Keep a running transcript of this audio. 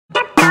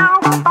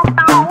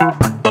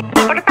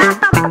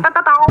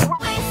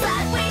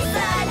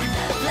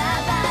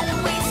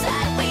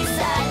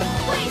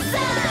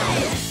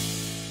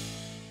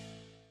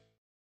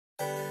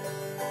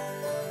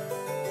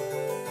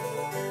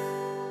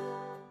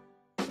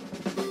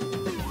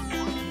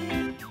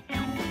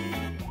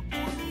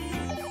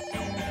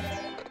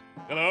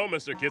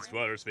Mr.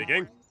 Kidswatter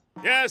speaking.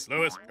 Yes,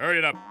 Louis, hurry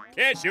it up.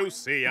 Can't you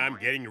see I'm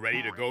getting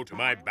ready to go to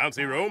my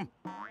bouncy room?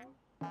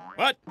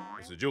 What?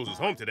 Mrs. Jules is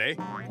home today.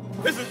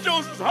 Mrs.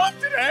 Jules is home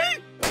today?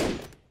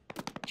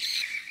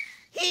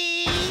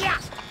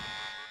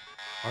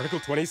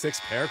 Article 26,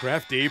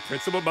 paragraph D,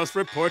 principal must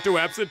report to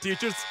absent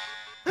teachers.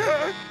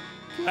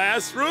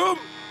 Classroom?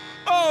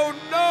 Oh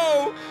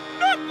no!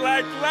 Not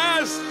like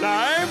last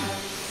time!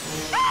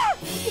 Ah!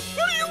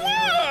 What do you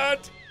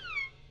want?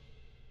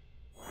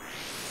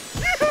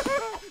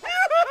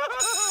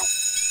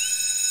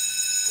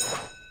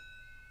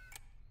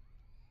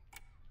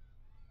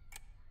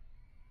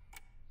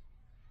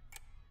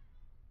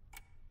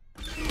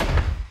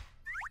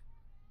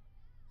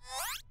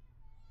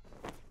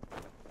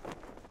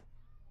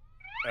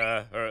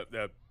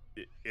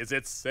 Is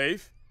it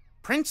safe?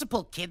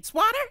 Principal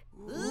Kidswatter?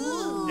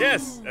 Ooh.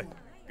 Yes.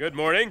 Good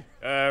morning.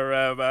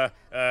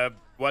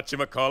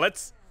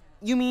 Whatchamacallits?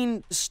 You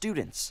mean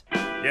students?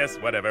 Yes,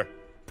 whatever.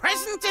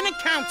 Present and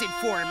accounted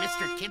for,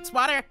 Mr.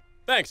 Kidswatter.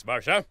 Thanks,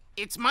 Marcia.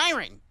 It's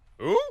Myron.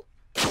 Who?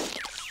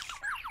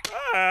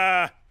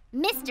 Ah.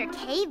 Mr.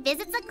 K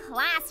visits a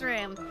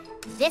classroom.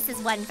 This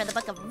is one for the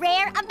book of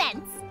rare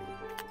events.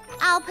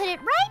 I'll put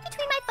it right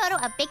between my photo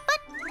of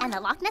Bigfoot and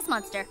the Loch Ness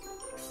Monster.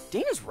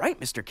 Dana's right,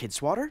 Mr.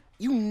 Kidswatter.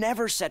 You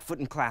never set foot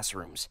in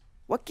classrooms.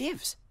 What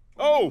gives?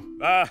 Oh,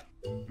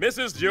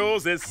 Mrs.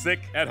 Jules is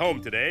sick at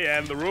home today,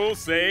 and the rules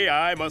say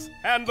I must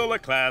handle a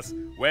class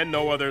when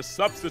no other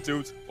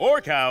substitutes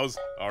or cows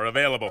are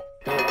available.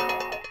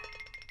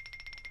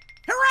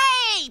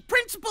 Hooray!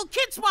 Principal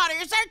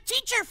Kidswatter is our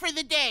teacher for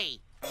the day.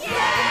 Yay!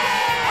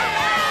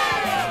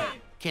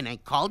 Can I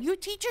call you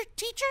teacher?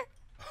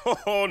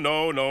 Oh,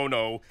 no.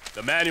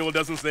 The manual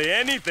doesn't say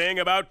anything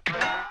about,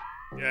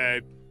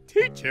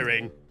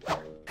 teachering.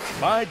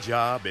 My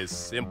job is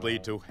simply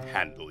to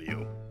handle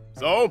you.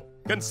 So,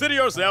 consider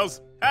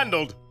yourselves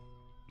handled.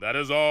 That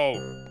is all.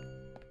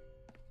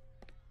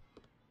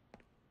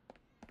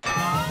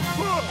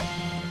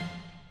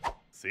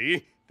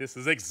 See? This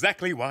is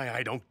exactly why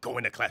I don't go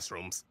into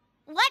classrooms.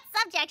 What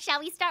subject shall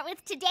we start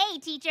with today,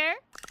 teacher?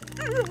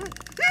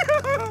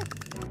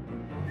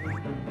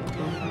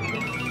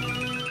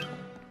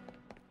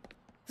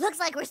 Looks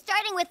like we're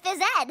starting with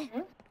phys ed.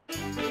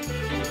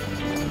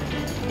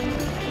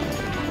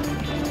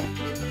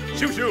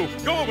 Shoo,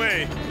 go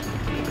away!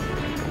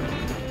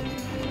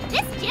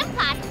 This gym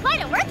class is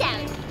quite a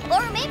workout.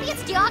 Or maybe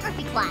it's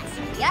geography class.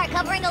 We are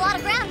covering a lot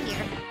of ground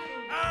here.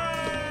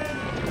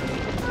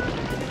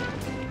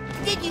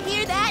 Did you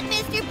hear that,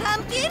 Mr.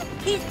 Pumpkin?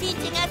 He's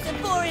teaching us a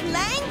foreign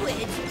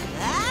language.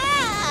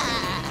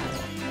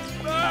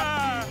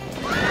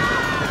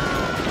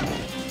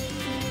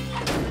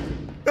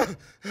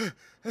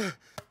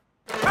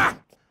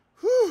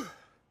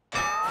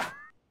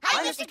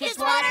 Hi, Mr.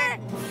 Kidswatter!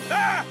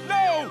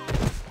 No!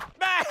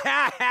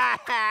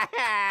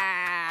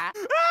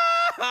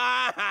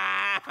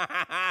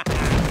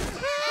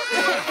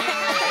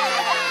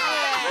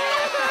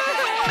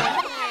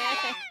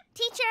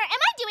 Teacher, am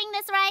I doing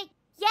this right?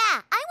 Yeah,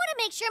 I want to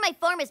make sure my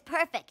form is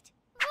perfect.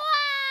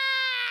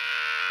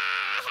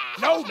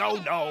 No.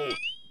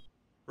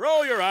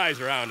 Roll your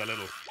eyes around a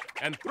little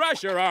and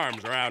thrash your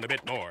arms around a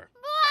bit more.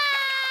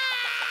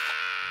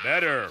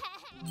 Better.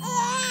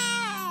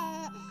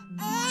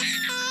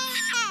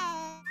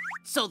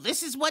 So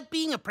this is what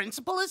being a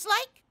principal is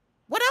like?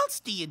 What else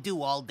do you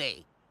do all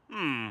day?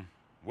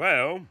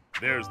 Well,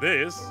 there's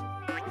this.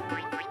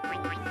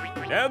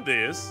 And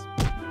this.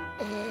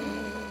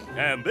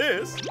 And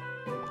this.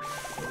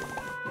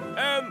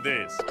 And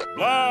this.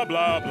 Blah,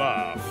 blah,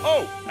 blah.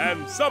 Oh,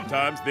 and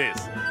sometimes this.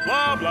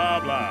 Blah, blah,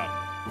 blah.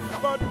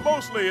 But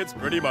mostly it's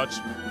pretty much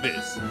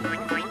this.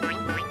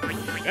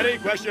 Any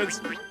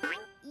questions?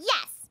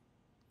 Yes.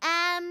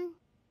 How do you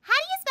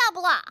spell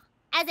blah?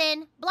 As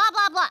in blah,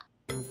 blah, blah.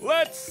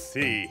 Let's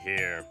see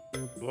here.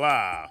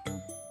 Blah.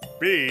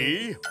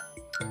 B-L-A.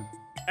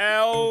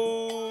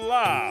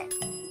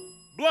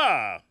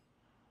 Blah.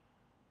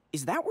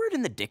 Is that word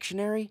in the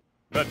dictionary?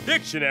 The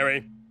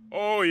dictionary?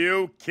 Oh,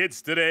 you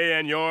kids today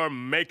and your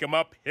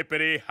make-em-up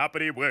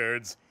hippity-hoppity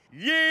words.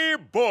 Yeah,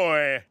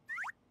 boy.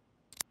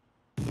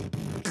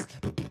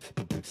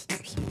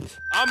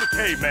 I'm the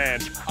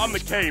caveman. I'm a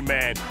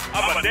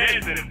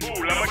dancing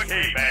fool. I'm a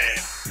caveman.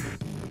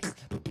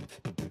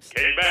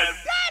 Caveman.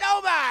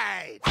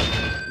 Dynamite!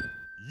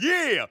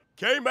 Yeah,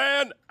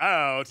 caveman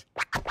out.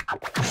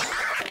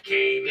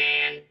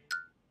 Caveman.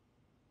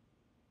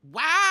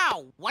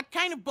 Wow, what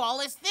kind of ball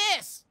is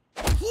this?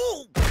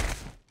 Ooh.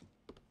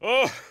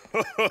 Oh,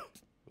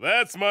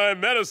 that's my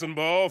medicine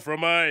ball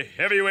from my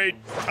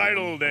heavyweight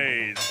title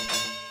days.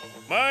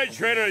 My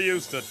trainer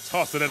used to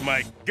toss it at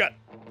my gut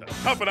to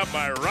toughen up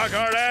my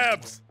rock-hard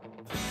abs.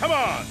 Come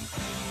on,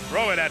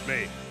 throw it at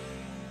me.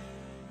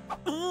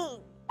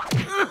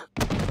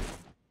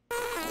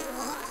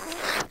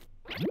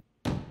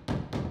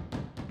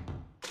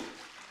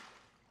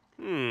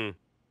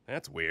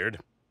 That's weird.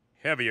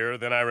 Heavier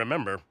than I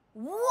remember.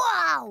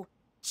 Wow!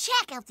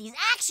 Check out these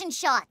action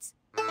shots.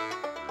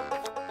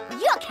 Are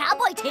you a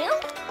cowboy too?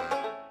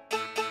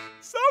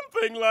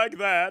 something like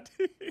that.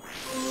 Yip,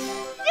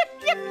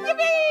 yip,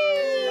 yippee!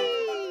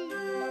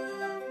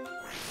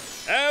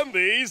 And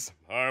these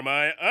are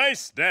my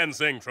ice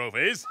dancing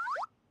trophies.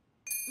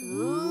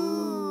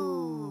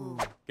 Ooh.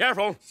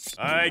 Careful,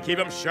 I keep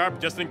them sharp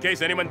just in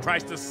case anyone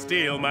tries to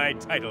steal my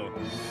title.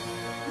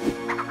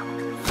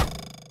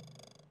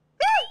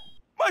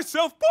 My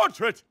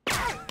self-portrait!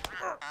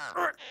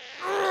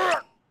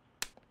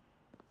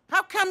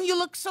 How come you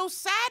look so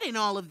sad in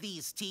all of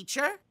these,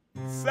 teacher?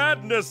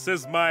 Sadness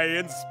is my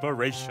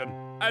inspiration,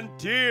 and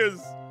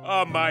tears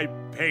are my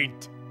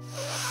paint.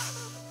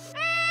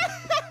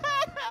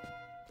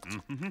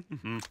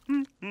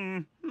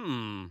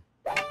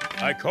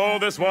 I call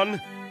this one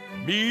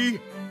Me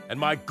and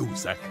My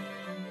Goose Egg.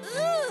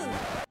 Ooh.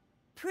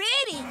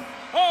 Pretty.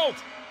 Halt!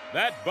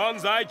 That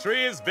bonsai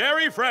tree is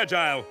very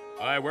fragile.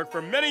 I worked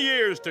for many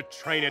years to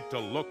train it to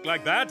look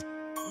like that.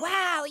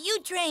 Wow, you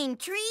train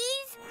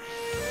trees?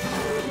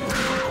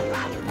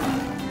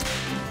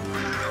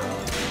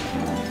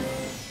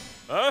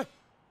 Huh?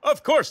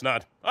 Of course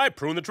not. I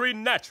prune the tree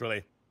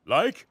naturally,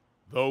 like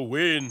the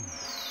wind.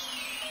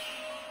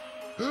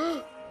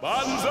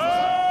 Bonsai!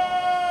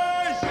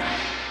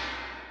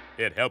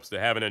 It helps to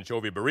have an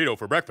anchovy burrito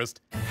for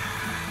breakfast.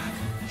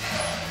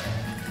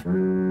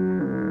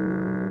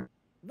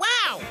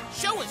 Wow!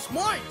 Show us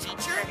more,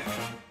 teacher.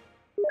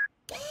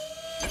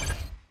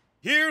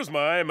 Here's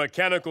my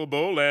mechanical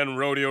bull and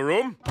rodeo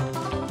room.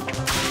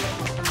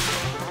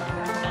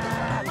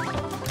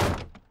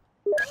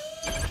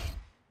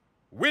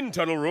 Wind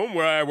tunnel room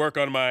where I work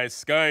on my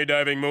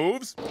skydiving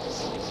moves.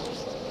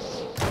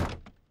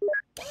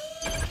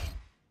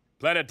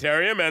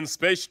 Planetarium and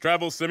space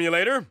travel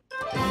simulator.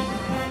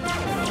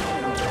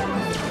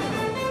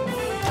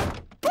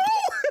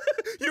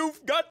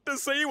 You've got to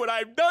see what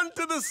I've done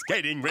to the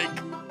skating rink.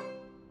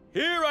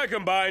 Here I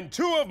combine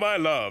two of my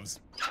loves,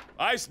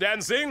 ice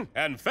dancing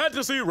and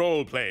fantasy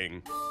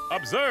role-playing.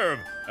 Observe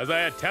as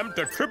I attempt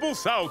to cripple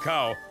Sow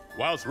Cow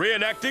whilst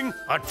reenacting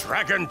a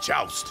dragon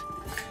joust.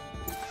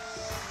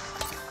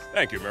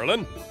 Thank you,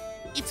 Merlin.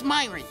 It's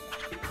Myron.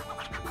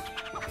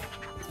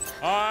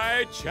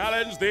 I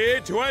challenge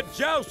thee to a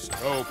joust,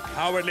 O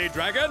cowardly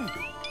dragon.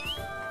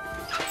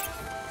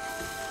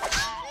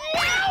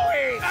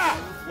 Yowie! Ah!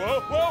 Whoa,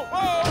 whoa,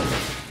 whoa!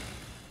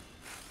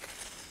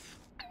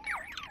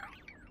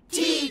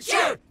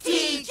 Teacher!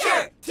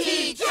 Teacher!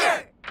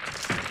 Teacher!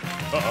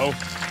 Uh-oh.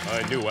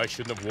 I knew I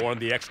shouldn't have worn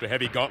the extra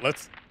heavy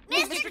gauntlets.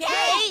 Mr.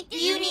 K, do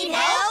you need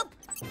help?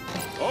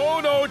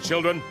 Oh, no,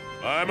 children.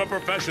 I'm a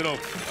professional.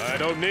 I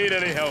don't need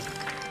any help.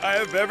 I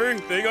have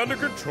everything under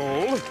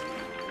control.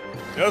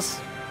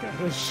 Just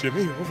gotta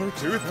shimmy over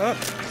to that.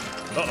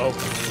 Uh-oh.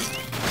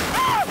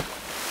 Ah!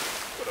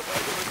 What am I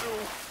gonna do?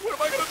 What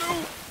am I gonna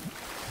do?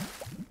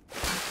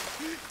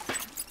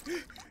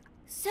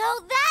 So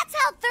that's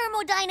how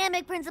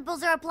thermodynamic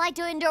principles are applied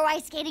to indoor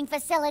ice skating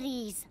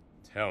facilities.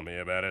 Tell me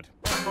about it.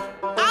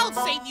 I'll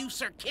save you,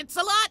 Sir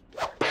Kitsalot.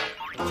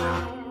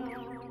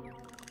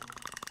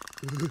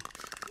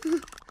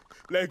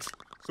 Legs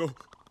so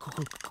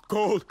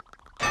cold.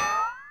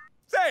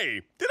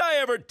 Say, did I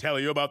ever tell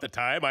you about the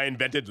time I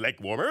invented leg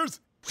warmers?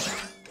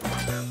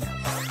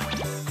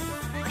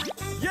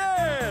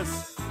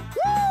 Yes!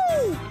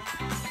 Woo!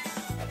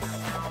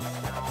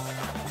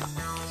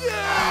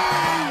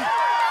 Yay!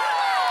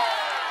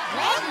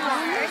 Leg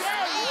warmers?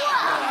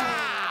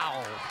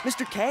 Wow!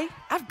 Mr. K,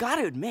 I've got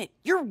to admit,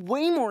 you're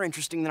way more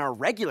interesting than our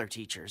regular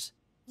teachers.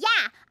 Yeah,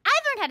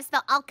 I've learned how to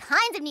spell all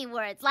kinds of new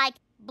words like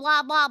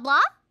blah, blah,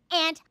 blah,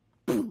 and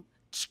boom,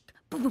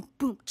 boom,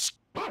 boom,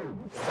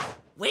 boom.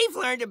 We've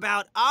learned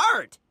about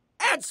art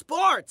and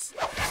sports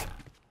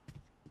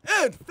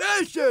and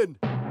fashion.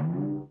 And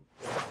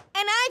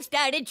I've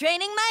started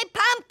training my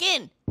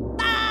pumpkin.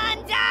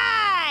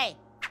 Bonsai!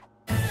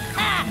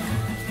 Ha!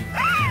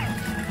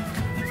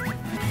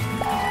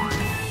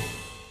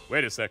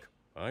 Wait a sec.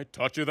 I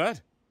taught you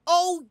that?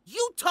 Oh,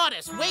 you taught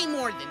us way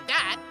more than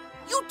that.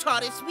 You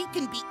taught us we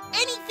can be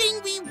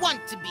anything we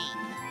want to be.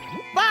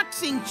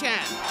 Boxing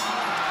champ.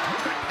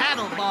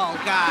 Paddleball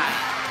guy.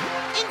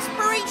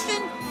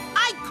 Inspiration?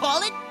 I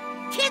call it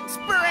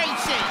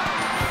Kidspiration.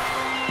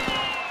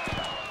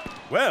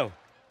 Well,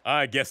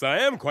 I guess I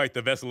am quite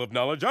the vessel of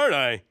knowledge, aren't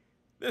I?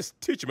 This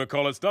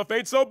teacher-McCall stuff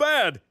ain't so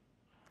bad.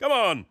 Come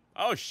on,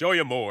 I'll show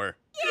you more.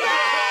 Yay!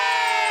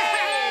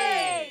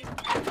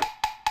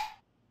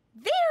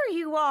 There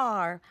you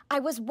are. I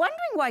was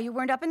wondering why you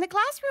weren't up in the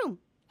classroom.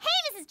 Hey,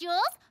 Mrs.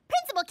 Jules,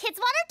 Principal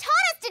Kidswatter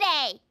taught us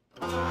today.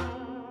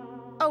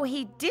 Oh,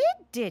 he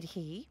did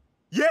he?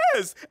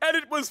 Yes, and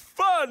it was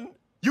fun.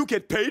 You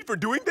get paid for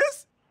doing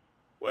this?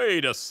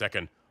 Wait a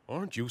second.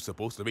 Aren't you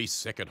supposed to be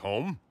sick at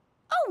home?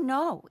 Oh,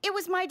 no. It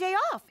was my day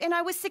off, and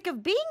I was sick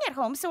of being at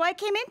home, so I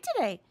came in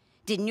today.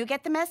 Didn't you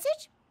get the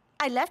message?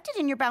 I left it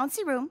in your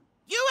bouncy room.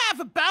 You have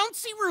a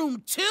bouncy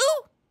room,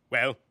 too?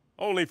 Well,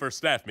 only for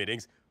staff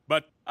meetings,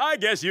 but I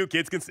guess you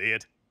kids can see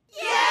it.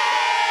 Yay!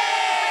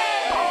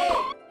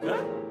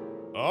 Huh?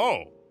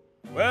 Oh.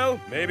 Well,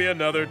 maybe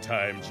another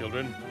time,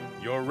 children.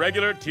 Your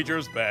regular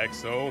teacher's back,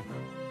 so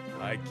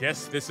I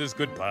guess this is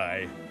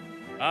goodbye.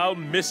 I'll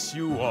miss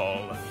you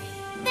all.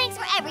 Thanks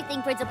for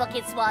everything, Principal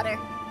Kidswatter.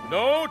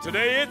 No,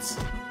 today it's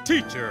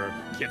Teacher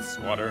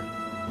Kidswatter.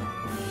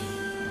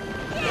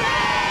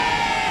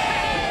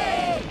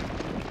 Yay!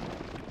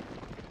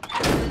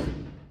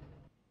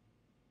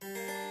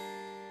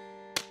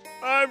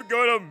 I'm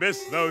gonna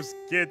miss those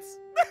kids.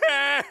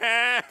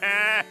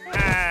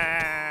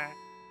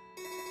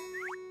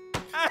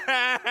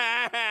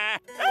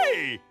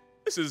 Hey,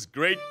 this is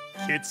great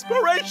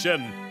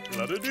kidspiration.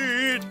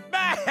 La-da-dee.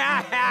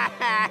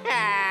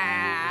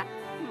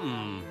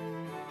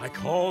 I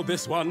call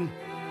this one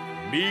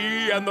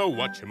Me and the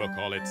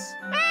Whatchamacallits.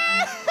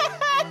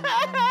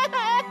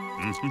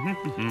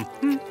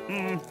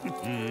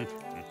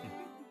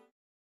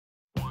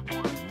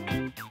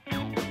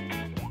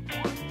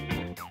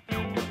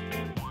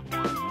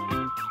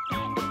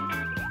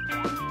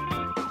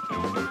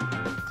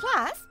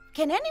 Class,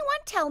 can anyone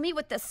tell me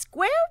what the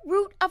square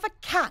root of a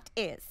cat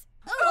is?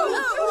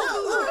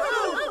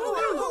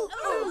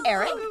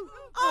 Eric?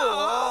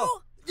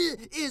 Oh!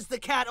 Is the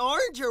cat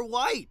orange or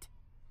white?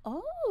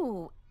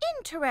 Oh,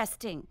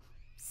 interesting.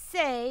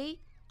 Say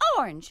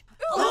orange.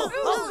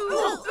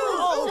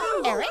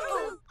 Eric?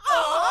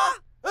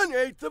 An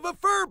eighth of a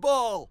fur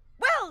ball!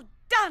 Well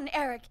done,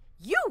 Eric.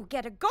 You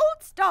get a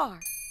gold star.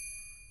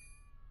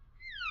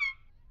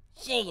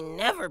 She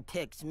never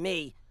picks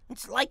me.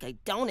 It's like I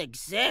don't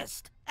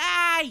exist.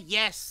 Ah,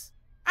 yes.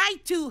 I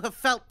too have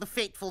felt the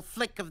fateful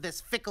flick of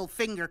this fickle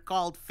finger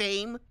called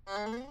fame.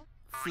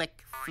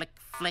 Flick, flick,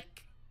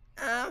 flick.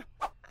 I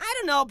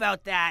don't know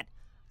about that.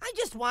 I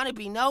just want to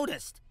be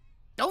noticed.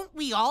 Don't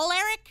we all,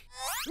 Eric?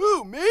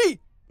 Who, me?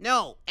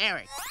 No,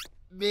 Eric.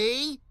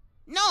 Me?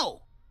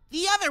 No,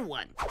 the other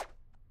one.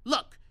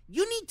 Look,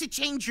 you need to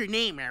change your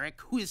name,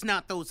 Eric, who is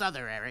not those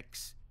other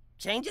Erics.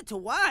 Change it to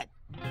what?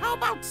 How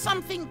about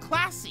something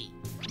classy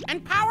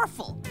and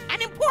powerful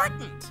and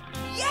important?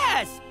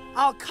 Yes!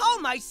 I'll call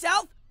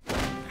myself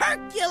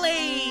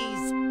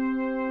Hercules!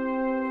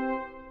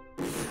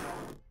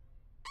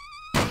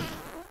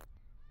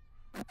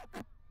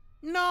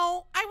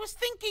 No, I was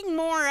thinking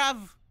more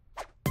of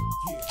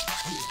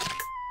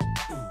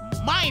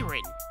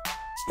Myron.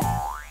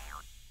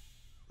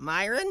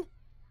 Myron?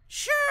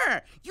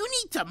 Sure, you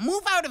need to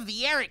move out of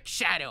the Eric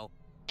shadow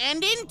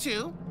and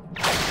into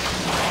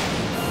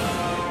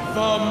The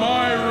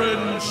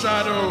Myron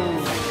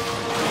Shadow.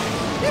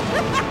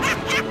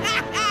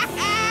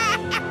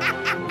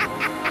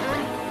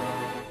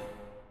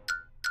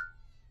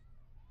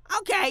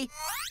 Okay,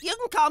 you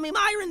can call me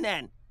Myron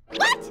then.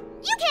 What?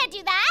 You can't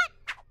do that!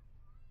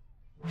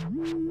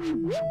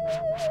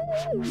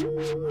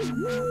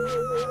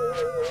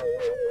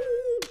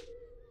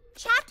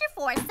 Chapter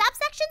 4,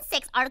 Subsection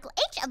 6, Article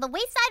H of the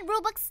Wayside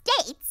Rulebook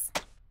states...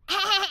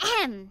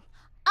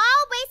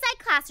 All Wayside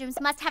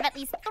classrooms must have at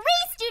least 3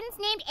 students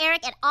named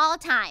Eric at all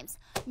times.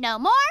 No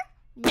more,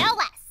 no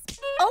less.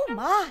 Oh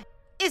my!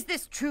 Is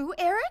this true,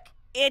 Eric?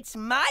 It's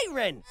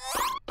Myron.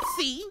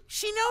 See,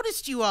 she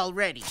noticed you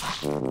already.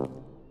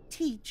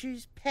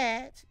 Teacher's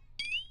pet.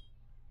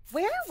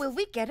 Where will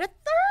we get a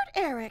third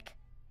Eric?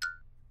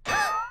 Me!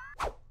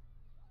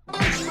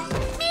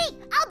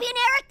 I'll be an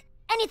Eric!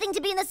 Anything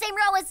to be in the same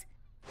row as...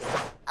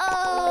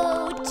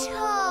 Oh,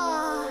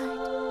 Todd.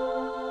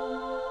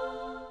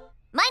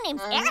 My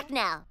name's Eric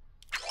now.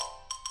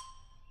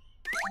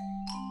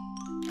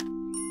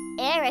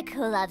 Eric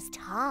who loves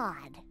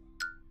Todd.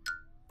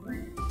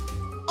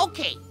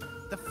 Okay,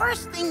 the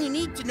first thing you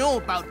need to know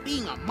about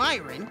being a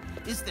Myron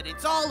is that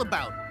it's all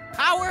about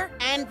power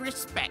and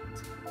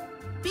respect.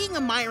 Being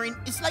a Myron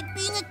is like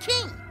being a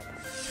king.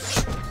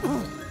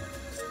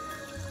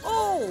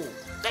 Oh,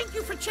 thank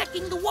you for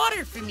checking the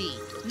water for me,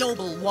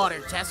 noble water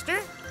tester.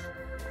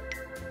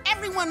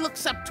 Everyone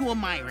looks up to a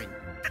Myron.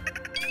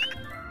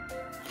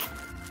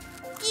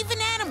 Even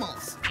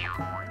animals.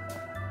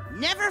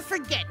 Never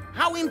forget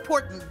how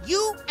important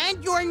you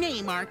and your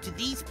name are to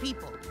these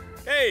people.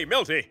 Hey,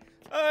 Milty.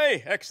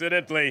 I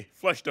accidentally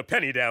flushed a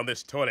penny down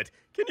this toilet.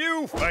 Can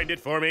you find it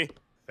for me?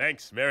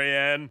 Thanks,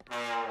 Marianne.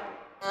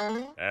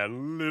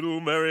 And little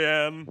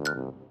Marianne.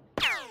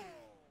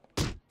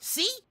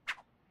 See?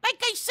 Like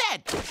I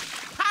said,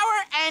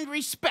 power and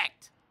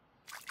respect.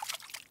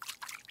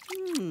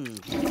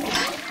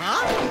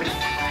 Huh?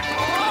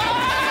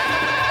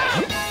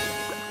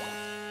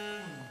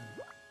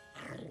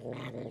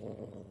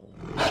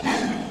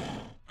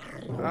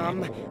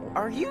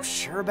 Are you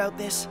sure about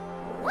this?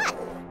 What?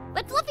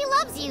 But Fluffy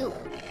loves you.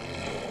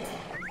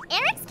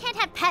 Erics can't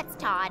have pets,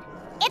 Todd.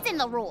 It's in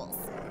the rules.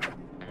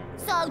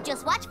 So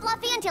just watch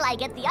Fluffy until I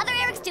get the other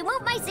Erics to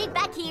move my seat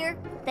back here.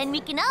 Then we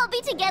can all be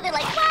together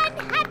like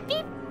one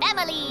happy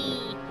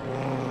family.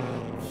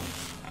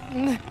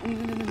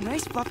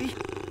 Nice, Fluffy.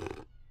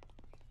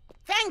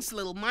 Thanks,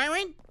 little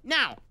Myron.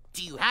 Now,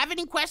 do you have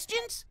any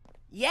questions?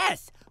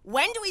 Yes.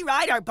 When do we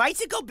ride our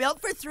bicycle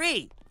built for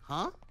 3?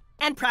 Huh?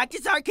 And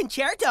practice our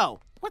concerto?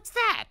 What's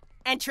that?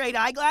 And trade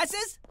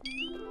eyeglasses?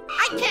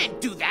 I can't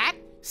do that.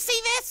 See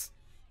this?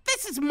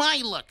 This is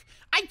my look.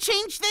 I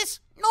change this,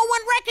 no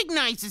one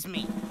recognizes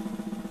me.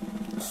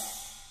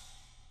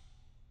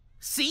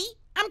 See?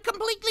 I'm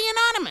completely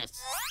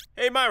anonymous.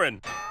 Hey, Myron.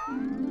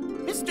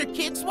 Mr.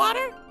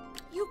 Kidswatter,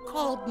 you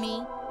called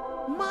me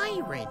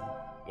Myron.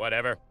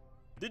 Whatever.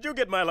 Did you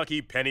get my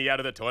lucky penny out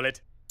of the toilet?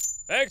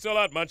 Thanks a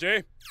lot,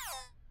 Munchie.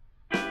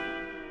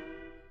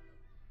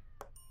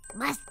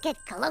 Must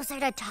get closer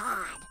to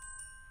Todd.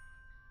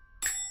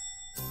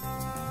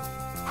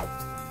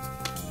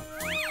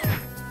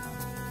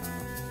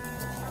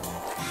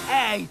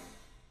 Hey,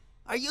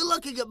 are you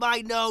looking at my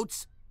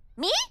notes?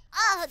 Me?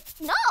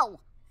 No.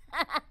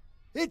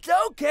 It's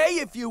okay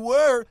if you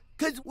were,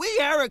 'cause we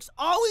Erics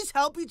always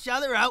help each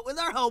other out with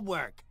our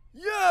homework.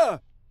 Yeah!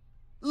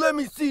 Let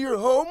me see your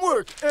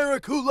homework,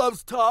 Eric who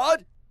loves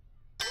Todd.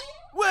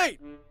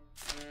 Wait!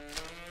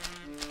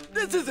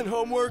 This isn't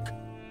homework.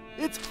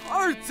 It's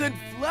hearts and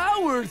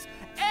flowers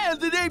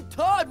and the name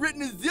Todd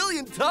written a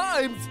zillion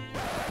times.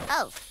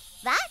 Oh,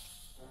 that?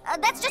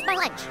 That's just my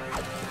lunch.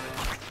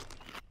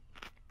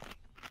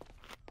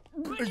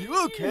 Are you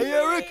okay,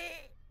 Eric?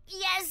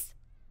 Yes.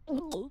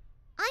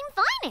 I'm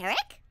fine,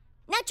 Eric.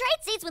 Now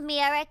trade seats with me,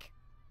 Eric.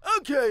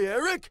 Okay,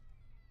 Eric.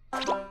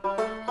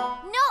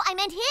 No, I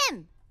meant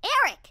him.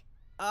 Eric.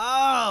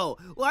 Oh,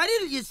 why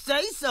didn't you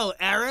say so,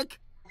 Eric?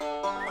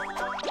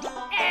 Eric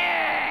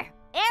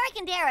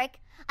and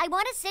Eric, I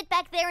want to sit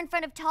back there in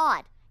front of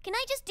Todd. Can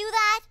I just do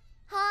that?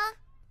 Huh?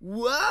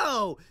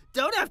 Whoa,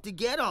 don't have to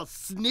get all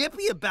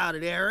snippy about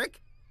it,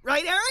 Eric.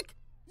 Right, Eric?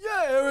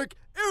 Yeah, Eric.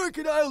 Eric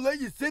and I'll let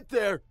you sit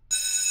there.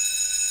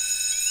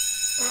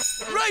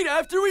 Right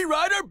after we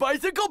ride our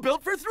bicycle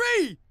built for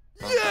 3!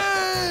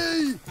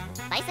 Yay!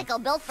 Bicycle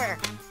built for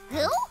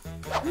who?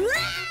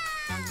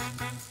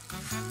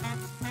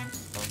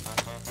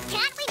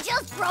 Can't we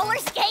just roller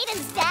skate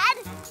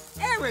instead?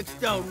 Erics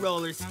don't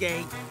roller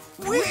skate.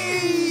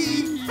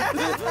 Whee!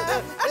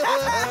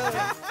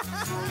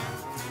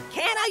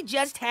 Can't I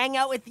just hang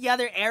out with the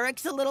other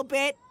Erics a little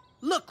bit?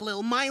 Look,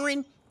 Lil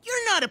Myron,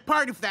 you're not a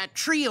part of that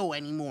trio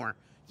anymore.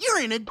 You're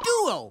in a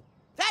duo.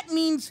 That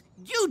means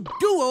you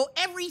duo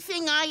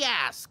everything I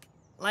ask.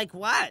 Like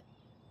what?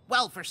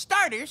 Well, for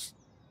starters,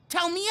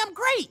 tell me I'm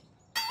great.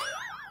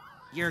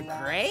 You're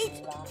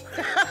great?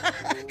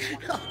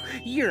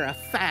 You're a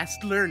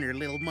fast learner,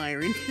 Lil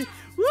Myron.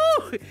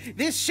 Woo!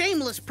 This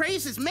shameless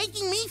praise is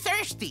making me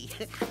thirsty.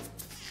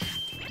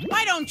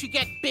 Why don't you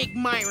get Big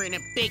Myron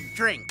a big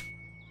drink?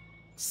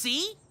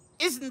 See?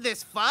 Isn't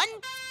this fun?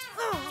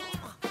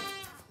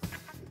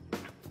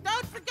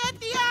 Don't forget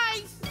the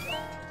ice!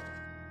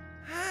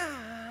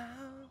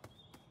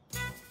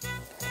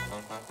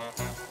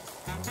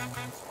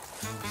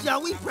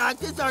 Shall we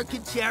practice our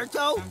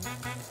concerto?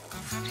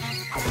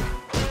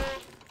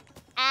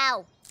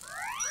 Ow.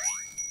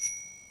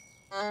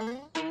 What am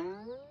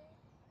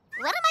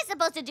I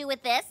supposed to do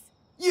with this?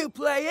 You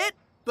play it,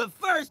 but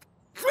first,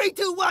 3,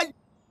 2, 1.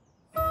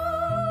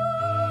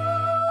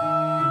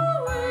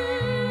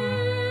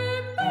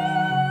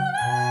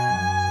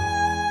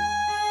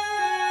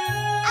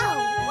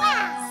 Oh,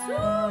 wow.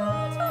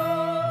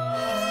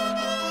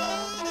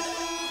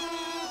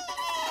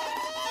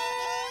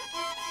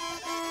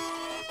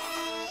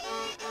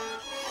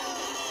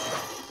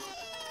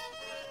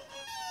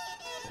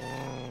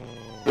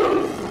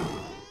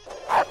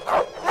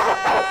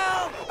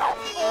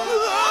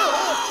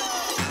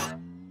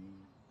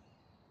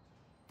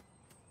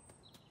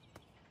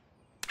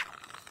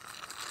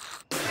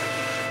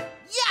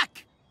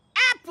 Yuck!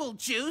 Apple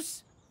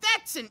juice?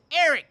 That's an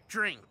Eric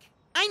drink.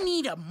 I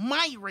need a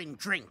Myron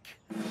drink.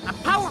 A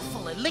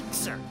powerful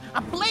elixir,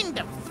 a blend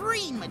of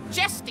 3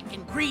 majestic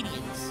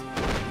ingredients.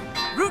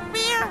 Root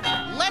beer,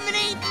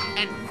 lemonade,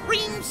 and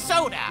cream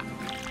soda.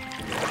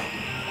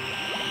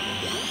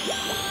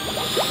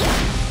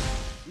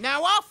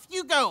 Now off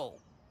you go.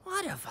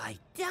 What have I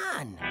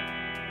done?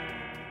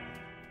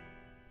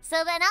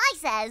 So then I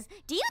says,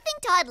 do you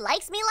think Todd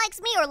likes me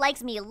or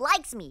likes me?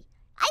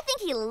 I think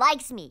he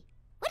likes me.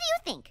 What do you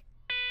think?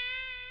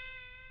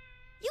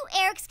 You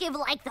Erics give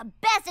like the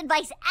best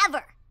advice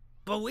ever.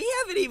 But we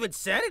haven't even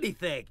said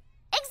anything.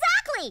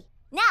 Exactly.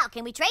 Now,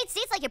 can we trade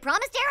seats like you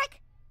promised,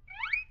 Eric?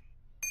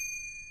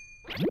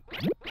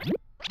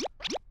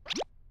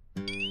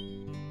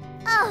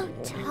 Oh,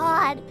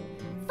 Todd.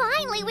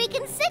 Finally, we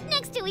can sit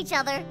next to each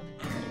other.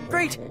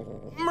 Great!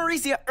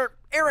 Maurizia, or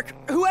Eric,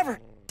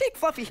 whoever, take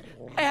Fluffy.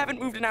 I haven't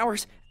moved in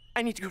hours.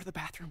 I need to go to the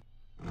bathroom.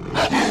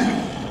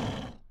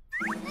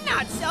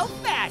 Not so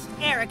fast,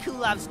 Eric who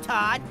loves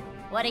Todd.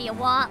 What do you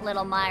want,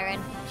 little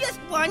Myron?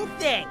 Just one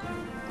thing.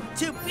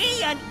 To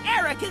be an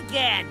Eric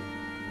again.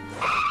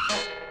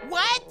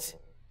 What?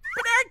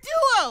 But our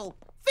duo!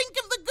 Think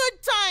of the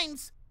good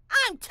times!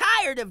 I'm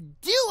tired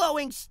of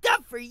duoing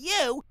stuff for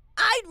you.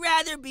 I'd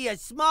rather be a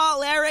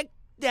small Eric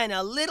than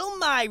a little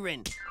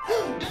Myron.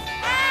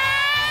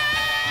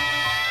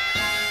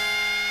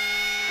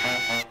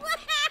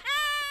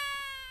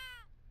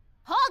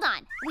 Hold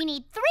on. We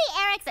need 3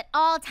 Erics at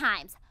all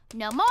times.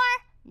 No more,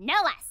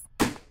 no less.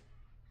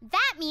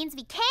 That means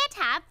we can't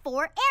have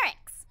 4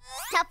 Erics.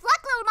 Tough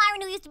luck, little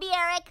Myron who used to be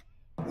Eric.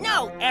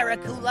 No,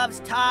 Eric who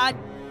loves Todd.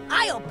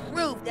 I'll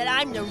prove that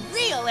I'm the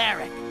real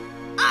Eric.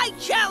 I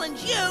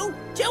challenge you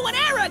to an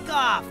Eric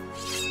off!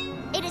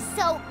 It is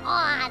so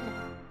on.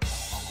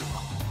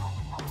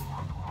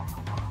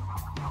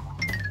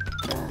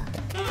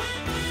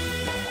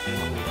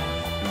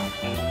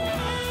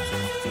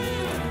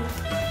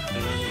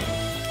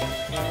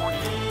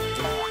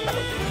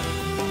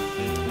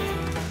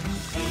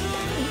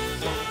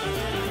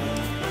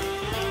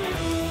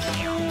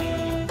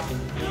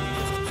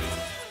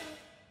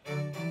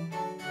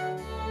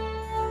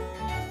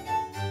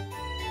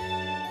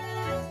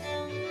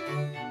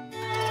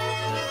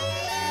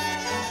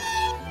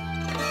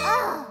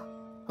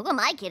 Who am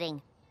I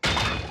kidding?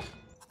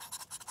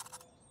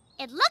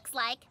 It looks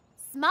like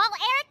small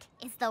Eric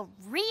is the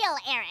real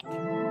Eric.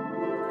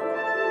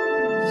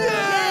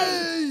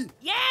 Yay!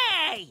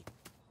 Yay!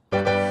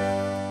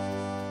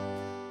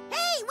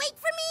 Hey, wait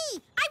for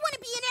me! I want to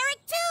be an Eric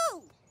too!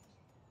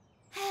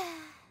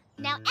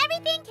 Now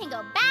everything can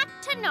go back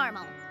to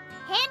normal.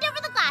 Hand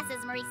over the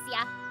glasses,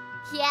 Mauricia.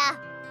 Yeah,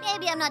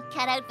 maybe I'm not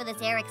cut out for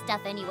this Eric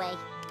stuff anyway.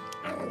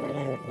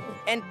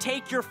 And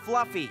take your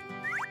Fluffy.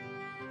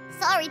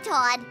 Sorry,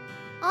 Todd.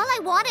 All I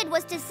wanted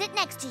was to sit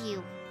next to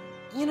you.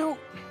 You know,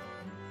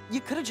 you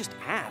could have just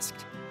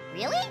asked.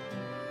 Really?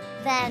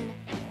 Then,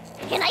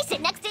 can I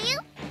sit next to you?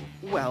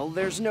 Well,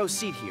 there's no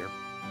seat here,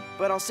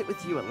 but I'll sit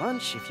with you at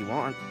lunch if you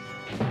want.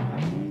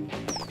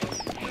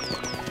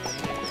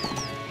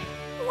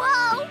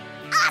 Whoa!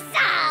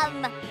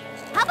 Awesome!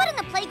 How about in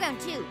the playground,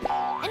 too?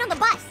 And on the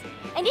bus?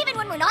 And even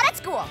when we're not at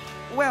school?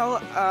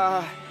 Well,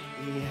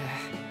 yeah.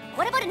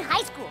 What about in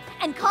high school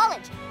and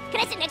college? Can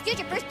I sit next to you at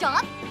your first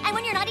job? And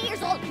when you're 90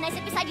 years old, can I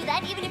sit beside you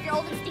then, even if you're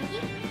old and stinky?